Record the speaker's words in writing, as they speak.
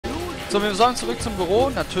So, wir sollen zurück zum Büro,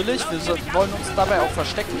 natürlich. Wir wollen uns dabei auch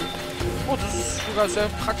verstecken. Oh, das ist sogar sehr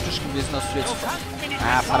praktisch gewesen, dass du jetzt...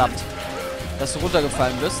 Ah, verdammt. Dass du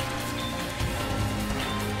runtergefallen bist.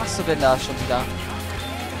 Was machst du denn da schon wieder?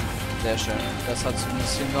 Sehr schön. Das hat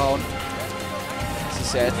zumindest hingehauen. Das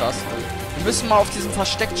ist ja etwas. Wir müssen mal auf diesen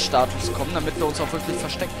Versteckt-Status kommen, damit wir uns auch wirklich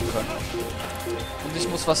verstecken können. Und ich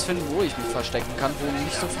muss was finden, wo ich mich verstecken kann, wo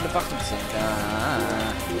nicht so viele Wachen sind. Ja.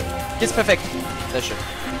 Jetzt perfekt. Sehr schön.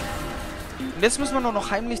 Und jetzt müssen wir nur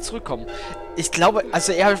noch heimlich zurückkommen. Ich glaube,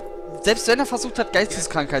 also selbst wenn er versucht hat,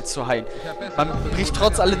 Geisteskrankheit zu heilen, man bricht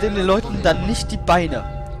trotz alledem den Leuten dann nicht die Beine.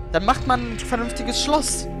 Dann macht man ein vernünftiges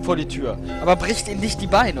Schloss vor die Tür, aber bricht ihnen nicht die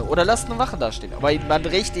Beine. Oder lasst eine Wache da stehen, aber man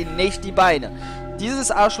bricht ihnen nicht die Beine.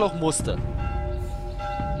 Dieses Arschloch musste.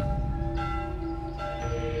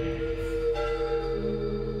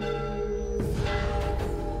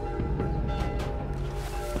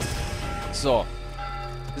 So.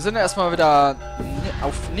 Wir sind erstmal wieder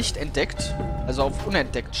auf nicht entdeckt. Also auf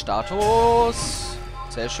unentdeckt Status.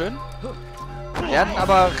 Sehr schön. Werden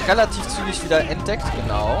aber relativ zügig wieder entdeckt.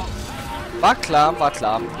 Genau. War klar, war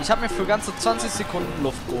klar. Ich habe mir für ganze 20 Sekunden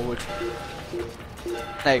Luft geholt.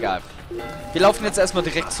 Na egal. Wir laufen jetzt erstmal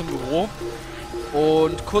direkt zum Büro.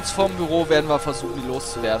 Und kurz vorm Büro werden wir versuchen, die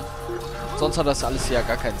loszuwerden. Sonst hat das alles hier ja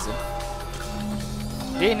gar keinen Sinn.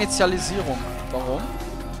 Reinitialisierung. Warum?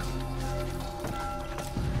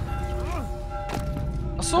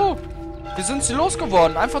 Ach so. Wie sind sie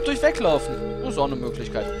losgeworden? Einfach durch weglaufen. Das ist auch eine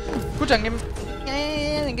Möglichkeit. Gut, dann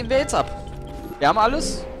gehen wir jetzt ab. Wir haben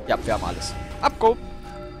alles? Ja, wir haben alles. Ab, go.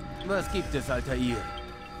 Was gibt es, Altair?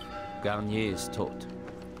 Garnier ist tot.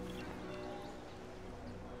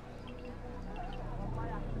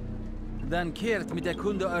 Dann kehrt mit der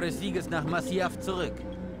Kunde eures Sieges nach Masyaf zurück.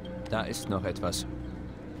 Da ist noch etwas.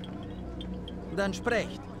 Dann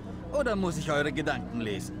sprecht. Oder muss ich eure Gedanken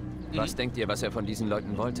lesen? Was denkt ihr, was er von diesen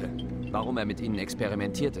Leuten wollte? Warum er mit ihnen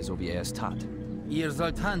experimentierte, so wie er es tat? Ihr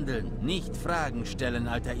sollt handeln, nicht Fragen stellen,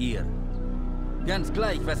 Altair. Ganz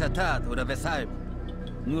gleich, was er tat oder weshalb.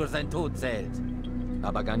 Nur sein Tod zählt.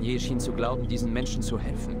 Aber Garnier schien zu glauben, diesen Menschen zu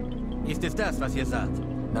helfen. Ist es das, was ihr sagt?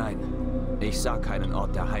 Nein, ich sah keinen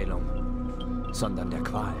Ort der Heilung, sondern der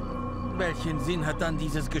Qual. Welchen Sinn hat dann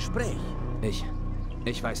dieses Gespräch?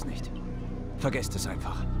 Ich weiß nicht. Vergesst es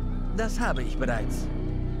einfach. Das habe ich bereits.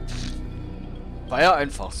 War ja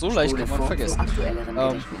einfach. So leicht kann man vergessen.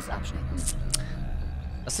 Gedächtnisabschnitten.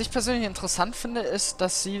 Was ich persönlich interessant finde, ist,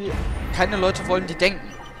 dass sie keine Leute wollen, die denken.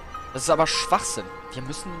 Das ist aber Schwachsinn. Wir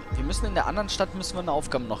müssen in der anderen Stadt eine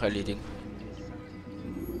Aufgabe noch erledigen.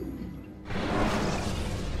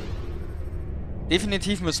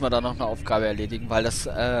 Definitiv müssen wir da noch eine Aufgabe erledigen, weil das,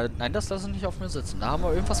 nein, das lasse ich nicht auf mir sitzen. Da haben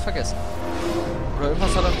wir irgendwas vergessen. Oder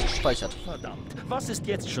irgendwas hat er nicht gespeichert. Verdammt, was ist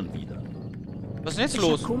jetzt schon wieder? Was ist denn jetzt Ich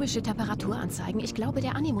los? hab komische Temperaturanzeigen. Ich glaube,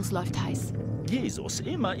 der Animus läuft heiß. Jesus,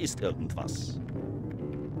 immer ist irgendwas.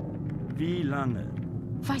 Wie lange?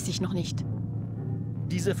 Weiß ich noch nicht.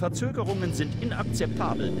 Diese Verzögerungen sind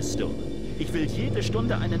inakzeptabel, Miss Stone. Ich will jede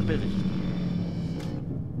Stunde einen Bericht.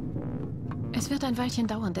 Es wird ein Weilchen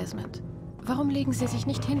dauern, Desmond. Warum legen Sie sich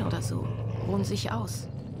nicht hin oder so? Ruhen sich aus.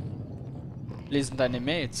 Lesen deine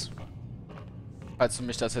Mails. Falls du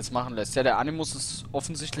mich das jetzt machen lässt. Ja, der Animus ist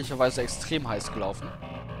offensichtlicherweise extrem heiß gelaufen.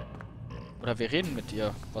 Oder wir reden mit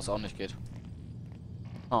ihr, was auch nicht geht.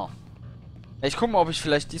 Oh. Ja, ich gucke mal, ob ich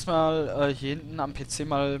vielleicht diesmal hier hinten am PC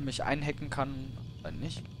mal mich einhacken kann. Wenn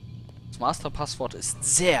nicht. Das Masterpasswort ist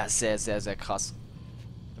sehr, sehr, sehr, sehr krass.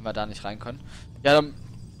 Wenn wir da nicht rein können. Ja, dann...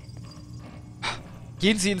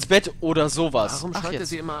 Gehen Sie ins Bett oder sowas. Warum schaltet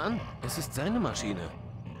sie immer an? Es ist seine Maschine.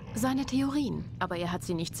 Seine Theorien, aber er hat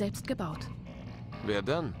sie nicht selbst gebaut. Wer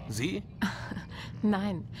dann? Sie?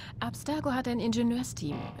 Nein, Abstergo hat ein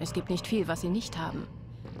Ingenieursteam. Es gibt nicht viel, was sie nicht haben.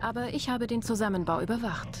 Aber ich habe den Zusammenbau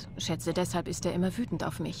überwacht. Schätze, deshalb ist er immer wütend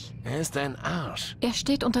auf mich. Er ist ein Arsch. Er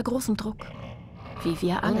steht unter großem Druck. Wie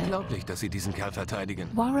wir alle. Unglaublich, dass Sie diesen Kerl verteidigen.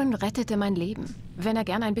 Warren rettete mein Leben. Wenn er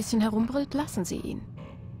gern ein bisschen herumbrüllt, lassen Sie ihn.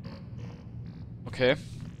 Okay.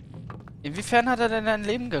 Inwiefern hat er denn dein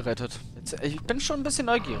Leben gerettet? Jetzt, ich bin schon ein bisschen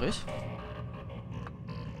neugierig.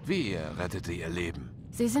 Wie er rettete ihr Leben?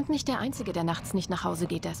 Sie sind nicht der Einzige, der nachts nicht nach Hause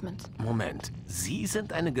geht, Desmond. Moment, Sie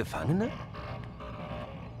sind eine Gefangene?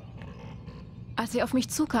 Als Sie auf mich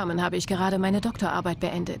zukamen, habe ich gerade meine Doktorarbeit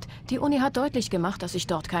beendet. Die Uni hat deutlich gemacht, dass ich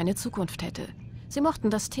dort keine Zukunft hätte. Sie mochten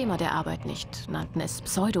das Thema der Arbeit nicht, nannten es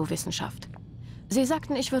Pseudowissenschaft. Sie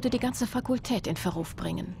sagten, ich würde die ganze Fakultät in Verruf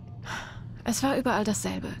bringen. Es war überall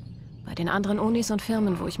dasselbe. Bei den anderen Unis und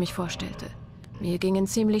Firmen, wo ich mich vorstellte. Mir gingen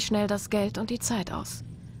ziemlich schnell das Geld und die Zeit aus.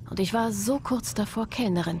 Und ich war so kurz davor,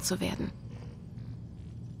 Kellnerin zu werden.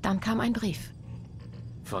 Dann kam ein Brief.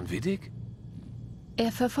 Von Widdig?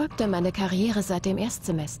 Er verfolgte meine Karriere seit dem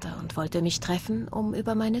Erstsemester und wollte mich treffen, um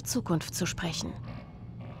über meine Zukunft zu sprechen.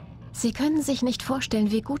 Sie können sich nicht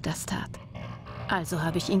vorstellen, wie gut das tat. Also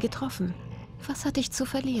habe ich ihn getroffen. Was hatte ich zu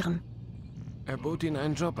verlieren? Er bot Ihnen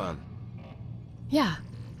einen Job an. Ja,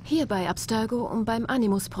 hier bei Abstergo, um beim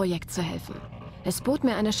Animus-Projekt zu helfen. Es bot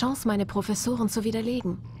mir eine Chance, meine Professoren zu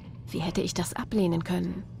widerlegen. Wie hätte ich das ablehnen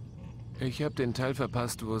können? Ich habe den Teil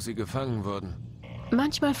verpasst, wo Sie gefangen wurden.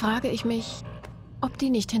 Manchmal frage ich mich, ob die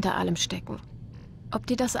nicht hinter allem stecken. Ob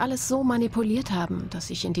die das alles so manipuliert haben, dass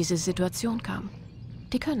ich in diese Situation kam.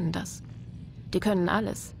 Die können das. Die können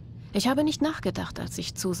alles. Ich habe nicht nachgedacht, als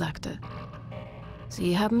ich zusagte.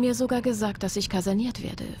 Sie haben mir sogar gesagt, dass ich kaserniert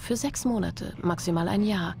werde. Für 6 Monate, maximal ein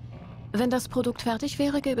Jahr. Wenn das Produkt fertig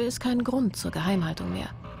wäre, gäbe es keinen Grund zur Geheimhaltung mehr.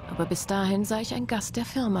 Aber bis dahin sei ich ein Gast der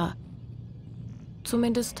Firma.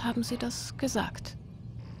 Zumindest haben sie das gesagt.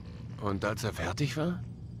 Und als er fertig war?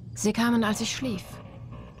 Sie kamen, als ich schlief.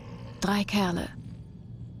 3 Kerle.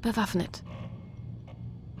 Bewaffnet.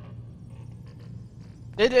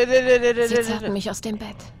 Sie zerrten mich aus dem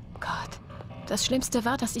Bett. Gott, das Schlimmste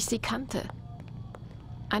war, dass ich sie kannte.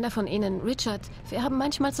 Einer von ihnen, Richard, wir haben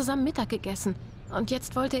manchmal zusammen Mittag gegessen. Und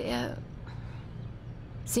jetzt wollte er...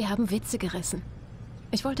 Sie haben Witze gerissen.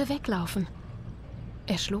 Ich wollte weglaufen.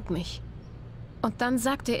 Er schlug mich. Und dann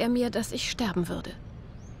sagte er mir, dass ich sterben würde.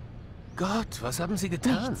 Gott, was haben Sie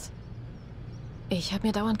getan? Nichts. Ich habe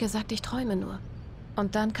mir dauernd gesagt, ich träume nur.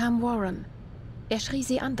 Und dann kam Warren. Er schrie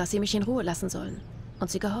sie an, dass sie mich in Ruhe lassen sollen. Und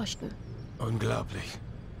sie gehorchten. Unglaublich.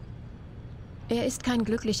 Er ist kein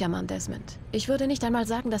glücklicher Mann, Desmond. Ich würde nicht einmal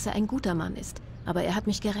sagen, dass er ein guter Mann ist. Aber er hat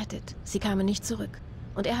mich gerettet. Sie kamen nicht zurück.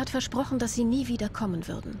 Und er hat versprochen, dass sie nie wieder kommen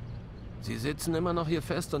würden. Sie sitzen immer noch hier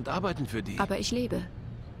fest und arbeiten für die. Aber ich lebe.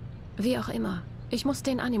 Wie auch immer. Ich muss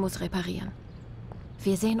den Animus reparieren.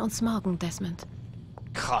 Wir sehen uns morgen, Desmond.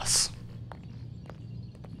 Krass.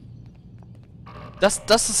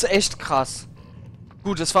 Das ist echt krass.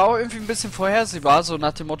 Gut, es war auch irgendwie ein bisschen vorhersehbar, so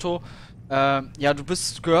nach dem Motto, ja, du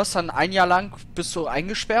gehörst dann ein Jahr lang, bist du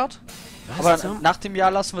eingesperrt. Aber nach dem Jahr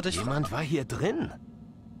lassen wir dich... Jemand war hier drin.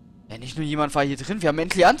 Ja, nicht nur jemand war hier drin, wir haben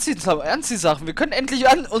endlich Anziehsachen. Wir können endlich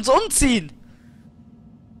uns umziehen.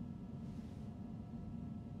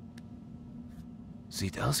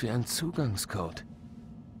 Sieht aus wie ein Zugangscode.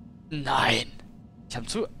 Nein. Ich hab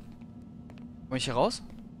Komm ich hier raus?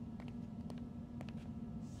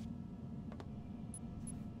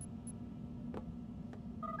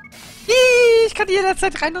 Ich kann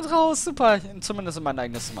jederzeit rein und raus. Super. Zumindest in mein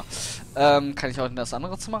eigenes Zimmer. Kann ich auch in das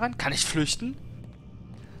andere Zimmer rein? Kann ich flüchten?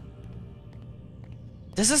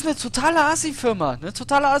 Das ist eine totale Assi-Firma. Eine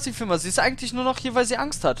totale Assi-Firma. Sie ist eigentlich nur noch hier, weil sie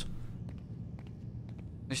Angst hat.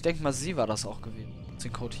 Ich denke mal, sie war das auch gewesen, die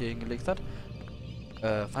den Code hier hingelegt hat.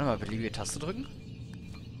 Warte mal, beliebige Taste drücken.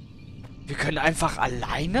 Wir können einfach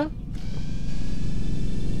alleine?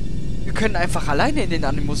 Wir können einfach alleine in den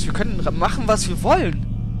Animus. Wir können machen, was wir wollen.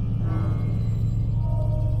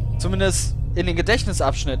 Zumindest in den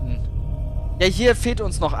Gedächtnisabschnitten. Ja, hier fehlt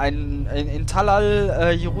uns noch in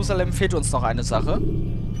Talal, Jerusalem fehlt uns noch eine Sache.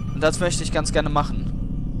 Und das möchte ich ganz gerne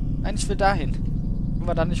machen. Nein, ich will dahin. Können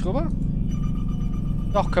wir da nicht rüber?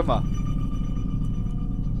 Doch, können wir.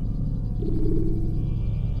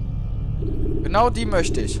 Genau die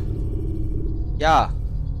möchte ich. Ja.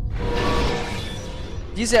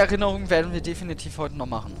 Diese Erinnerung werden wir definitiv heute noch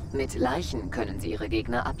machen. Mit Leichen können sie ihre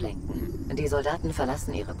Gegner ablenken. Die Soldaten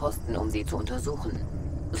verlassen ihre Posten, um sie zu untersuchen.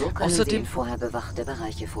 So können sie in vorher bewachte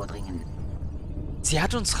Bereiche vordringen. Sie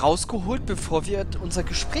hat uns rausgeholt, bevor wir unser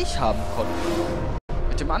Gespräch haben konnten.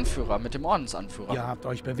 Mit dem Anführer, mit dem Ordensanführer. Ihr habt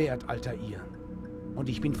euch bewährt, alter ihr. Und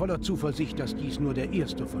ich bin voller Zuversicht, dass dies nur der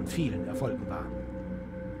erste von vielen Erfolgen war.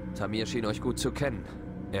 Tamir schien euch gut zu kennen.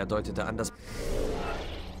 Er deutete an, dass...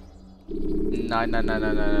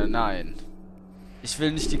 Nein. Ich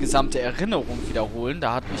will nicht die gesamte Erinnerung wiederholen.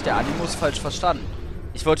 Da hat mich der Animus falsch verstanden.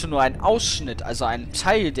 Ich wollte nur einen Ausschnitt, also einen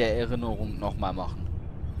Teil der Erinnerung nochmal machen.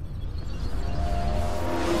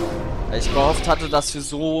 Weil ich gehofft hatte, dass wir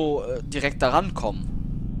so direkt daran kommen.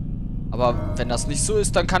 Aber wenn das nicht so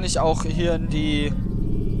ist, dann kann ich auch hier in die...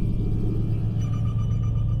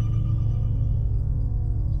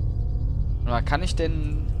 Oder kann ich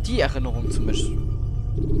denn die Erinnerung zumindest...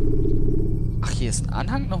 Ach, hier ist ein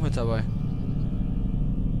Anhang noch mit dabei.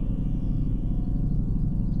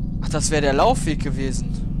 Ach, das wäre der Laufweg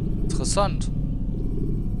gewesen. Interessant.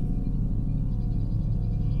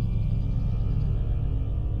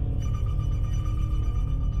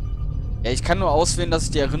 Ja, ich kann nur auswählen, dass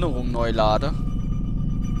ich die Erinnerung neu lade.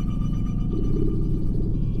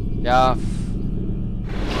 Ja.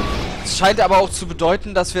 Es scheint aber auch zu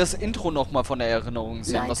bedeuten, dass wir das Intro nochmal von der Erinnerung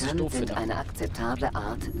sehen, was ich Leitern doof sind finde. eine akzeptable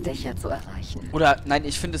Art, Dächer zu erreichen. Oder, nein,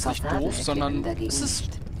 ich finde es nicht Fassaden doof, sondern erklären dagegen es ist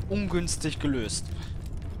nicht. ungünstig gelöst.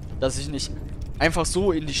 Dass ich nicht einfach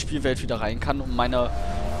so in die Spielwelt wieder rein kann und meine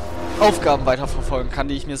Aufgaben weiterverfolgen kann,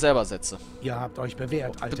 die ich mir selber setze. Ihr habt euch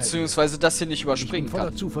bewährt, Alter. Beziehungsweise das hier nicht Ich bin überspringen voller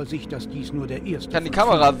kann. Zuversicht, dass dies nur der erste Ich kann die von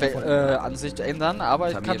vielen Erfolgen Kameraansicht ändern, aber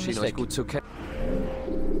ich Tamir kann schien nicht euch weg. gut zu kennen.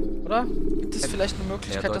 Oder? Gibt es vielleicht eine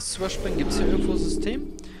Möglichkeit, Ja, das zu überspringen? Gibt es hier irgendwo ein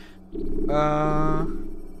System?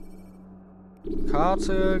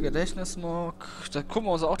 Karte, Gedächtnismog. Da gucken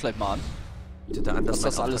wir uns auch gleich mal an. Bitte an, dass Was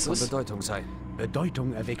das mein alles Auftrag ist. von Bedeutung sei.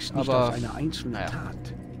 Bedeutung erwächst nicht Aber, aus einer einzelnen naja.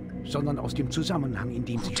 Tat, sondern aus dem Zusammenhang, in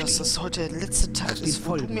dem sie Dass steht. das heute der letzte Tag Aus den ist,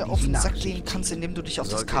 wo du Folgen, mir die auf sie den nach Sack sich gehen kannst, ziehen. indem du dich auf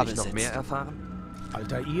das Sollte Kabel ich noch setzt. mehr erfahren?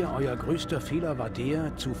 Alter ihr, euer größter Fehler war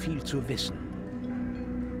der, zu viel zu wissen.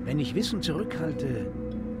 Wenn ich Wissen zurückhalte,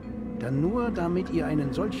 dann nur, damit ihr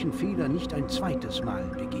einen solchen Fehler nicht ein zweites Mal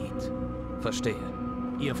begeht. Verstehe.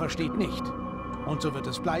 Ihr versteht nicht. Und so wird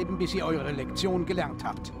es bleiben, bis ihr eure Lektion gelernt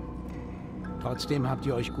habt. Trotzdem habt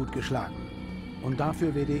ihr euch gut geschlagen. Und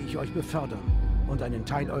dafür werde ich euch befördern und einen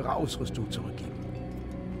Teil eurer Ausrüstung zurückgeben.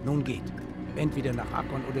 Nun geht. Entweder nach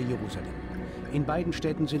Akkon oder Jerusalem. In beiden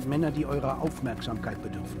Städten sind Männer, die eurer Aufmerksamkeit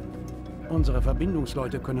bedürfen. Unsere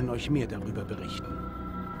Verbindungsleute können euch mehr darüber berichten.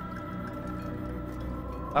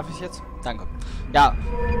 Darf ich jetzt? Danke. Ja,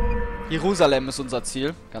 Jerusalem ist unser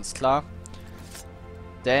Ziel, ganz klar.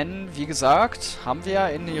 Denn, wie gesagt, haben wir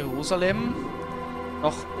in Jerusalem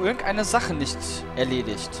noch irgendeine Sache nicht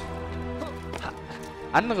erledigt.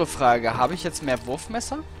 Andere Frage, habe ich jetzt mehr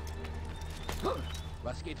Wurfmesser?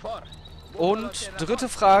 Was geht vor? Und dritte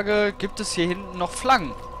Frage, gibt es hier hinten noch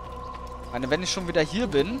Flaggen? Ich meine, wenn ich schon wieder hier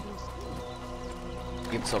bin,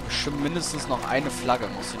 gibt es doch bestimmt mindestens noch eine Flagge,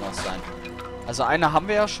 muss hier noch sein. Also eine haben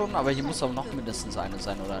wir ja schon, aber hier muss auch noch mindestens eine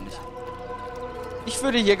sein, oder nicht? Ich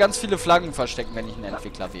würde hier ganz viele Flaggen verstecken, wenn ich ein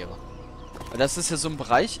Entwickler wäre. Weil das ist ja so ein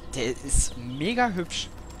Bereich, der ist mega hübsch.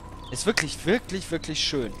 Ist wirklich, wirklich, wirklich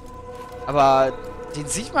schön. Aber den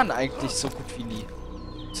sieht man eigentlich so gut wie nie.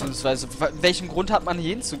 Beziehungsweise, welchen Grund hat man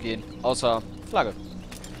hier hinzugehen? Außer Flagge.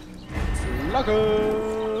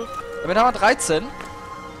 Flagge! Damit haben wir 13.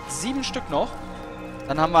 7 Stück noch.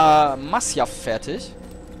 Dann haben wir Masjaf fertig.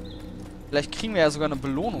 Vielleicht kriegen wir ja sogar eine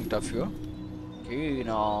Belohnung dafür.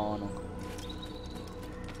 Keine Ahnung.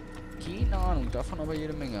 Keine Ahnung, davon aber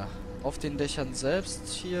jede Menge. Auf den Dächern selbst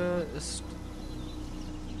hier ist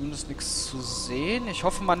zumindest nichts zu sehen. Ich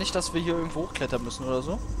hoffe mal nicht, dass wir hier irgendwo hochklettern müssen oder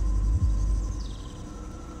so.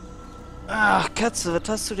 Ach, Katze, was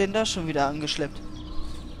hast du denn da schon wieder angeschleppt?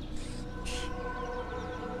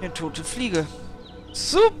 Eine tote Fliege.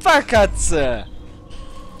 Super, Katze!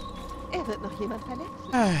 Er wird noch jemand verletzt.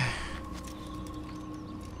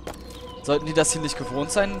 Sollten die das hier nicht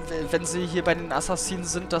gewohnt sein, wenn sie hier bei den Assassinen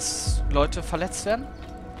sind, dass Leute verletzt werden?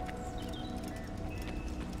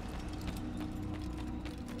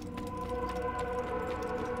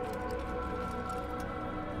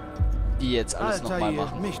 Die jetzt alles nochmal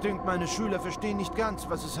machen. Mich dünkt, meine Schüler verstehen nicht ganz,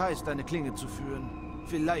 was es heißt, eine Klinge zu führen.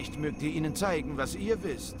 Vielleicht mögt ihr ihnen zeigen, was ihr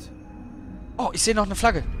wisst. Oh, ich sehe noch eine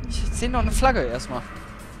Flagge. Ich sehe noch eine Flagge erstmal.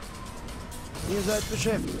 Ihr seid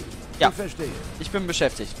beschäftigt. Ja. Ich verstehe. Ich bin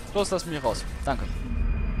beschäftigt. Los, lass mich raus. Danke.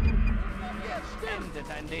 Jetzt endet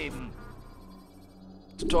dein Leben.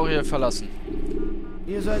 Tutorial verlassen.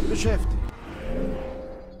 Ihr seid beschäftigt.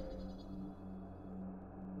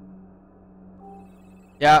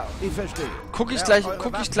 Ja, Ich verstehe. guck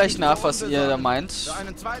ich gleich nach, was ihr da meint.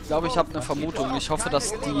 Ich glaube, ich habe eine Vermutung. Ich hoffe,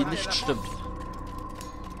 dass die nicht stimmt.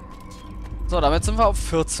 So, damit sind wir auf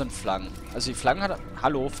 14 Flaggen. Also die Flaggen hat...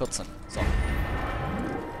 Hallo, 14. So.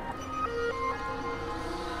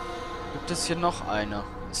 Gibt es hier noch eine?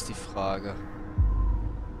 Ist die Frage.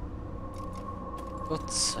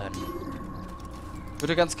 14.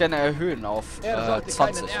 Würde ganz gerne erhöhen auf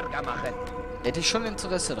 20. Hätte ich schon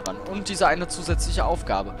Interesse dran. Und diese eine zusätzliche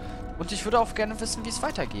Aufgabe. Und ich würde auch gerne wissen, wie es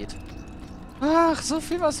weitergeht. Ach, so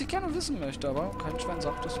viel, was ich gerne wissen möchte, aber kein Schwein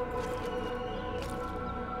sagt es.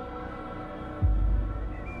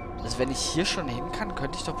 Also wenn ich hier schon hin kann,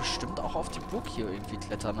 könnte ich doch bestimmt auch auf die Burg hier irgendwie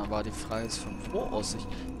klettern. Aber die Frage ist, von wo aus ich...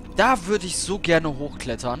 Da würde ich so gerne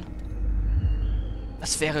hochklettern.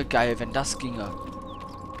 Das wäre geil, wenn das ginge.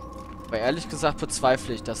 Aber ehrlich gesagt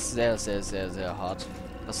bezweifle ich das sehr, sehr, sehr, sehr hart,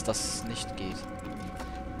 dass das nicht geht.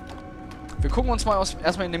 Wir gucken uns mal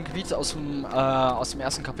erstmal in dem Gebiet aus dem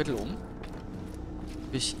ersten Kapitel um.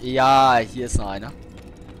 Ja, hier ist noch eine.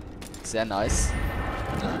 Sehr nice.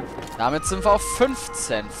 Damit sind wir auf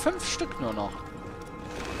 15. 5 Stück nur noch.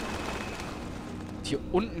 hier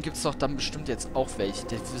unten gibt es doch dann bestimmt jetzt auch welche.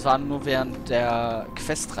 Die waren nur während der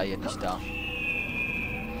Questreihe nicht da.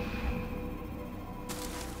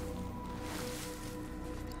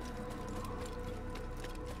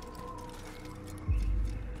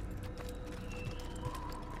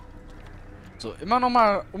 So, immer noch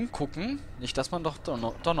mal umgucken. Nicht, dass man doch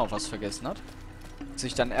noch was vergessen hat.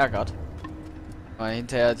 Sich dann ärgert. Weil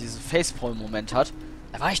hinterher diesen Facepalm-Moment hat.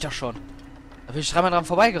 Da war ich doch schon. Da bin ich dreimal dran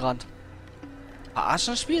vorbeigerannt.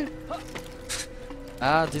 Verarschen das Spiel?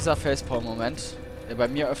 Ah, dieser Facepalm-Moment, der bei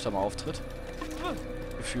mir öfter mal auftritt.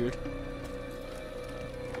 Gefühlt.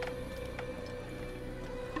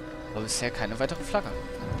 Aber bisher keine weitere Flagge.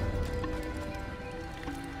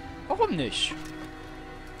 Warum nicht?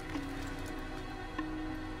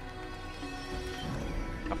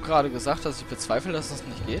 Ich habe gerade gesagt, dass ich bezweifle, dass das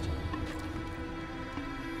nicht geht.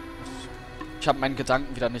 Ich habe meinen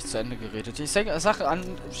Gedanken wieder nicht zu Ende geredet. Ich sage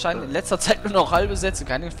anscheinend in letzter Zeit nur noch halbe Sätze,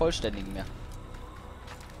 keine vollständigen mehr.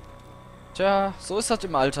 Tja, so ist das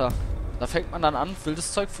im Alter. Da fängt man dann an,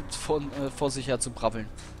 wildes Zeug vor sich her zu brabbeln.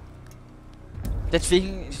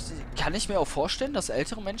 Deswegen kann ich mir auch vorstellen, dass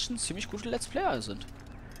ältere Menschen ziemlich gute Let's Player sind.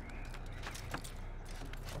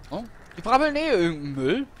 Oh, die brabbeln eh irgendeinen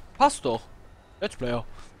Müll. Passt doch. Let's Player.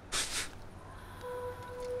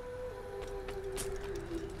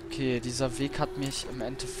 Okay, dieser Weg hat mich im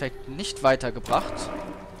Endeffekt nicht weitergebracht.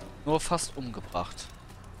 Nur fast umgebracht.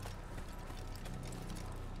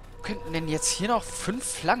 Wo könnten denn jetzt hier noch 5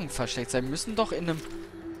 Flaggen versteckt sein? Müssen doch in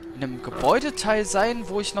einem Gebäudeteil sein,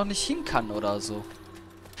 wo ich noch nicht hin kann oder so.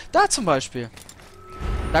 Da zum Beispiel.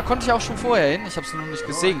 Da konnte ich auch schon vorher hin. Ich habe es noch nicht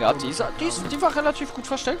gesehen gehabt. Die war relativ gut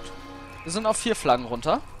versteckt. Wir sind auf 4 Flaggen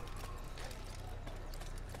runter.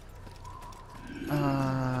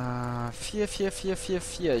 4, 4, 4, 4,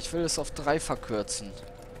 4. Ich will es auf 3 verkürzen.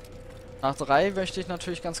 Nach 3 möchte ich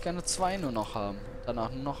natürlich ganz gerne 2 nur noch haben.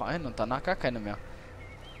 Danach nur noch 1 und danach gar keine mehr.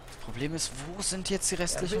 Das Problem ist, wo sind jetzt die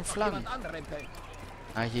restlichen Flaggen?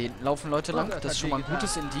 Ah, hier hinten laufen Leute lang. Das ist schon mal ein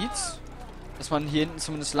gutes Indiz, dass man hier hinten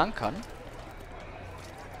zumindest lang kann.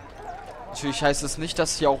 Natürlich heißt es nicht,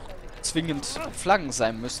 dass hier auch zwingend Flaggen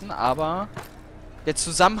sein müssen, aber der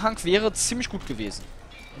Zusammenhang wäre ziemlich gut gewesen.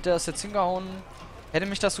 Und der ist jetzt hingehauen. Hätte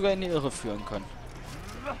mich das sogar in die Irre führen können.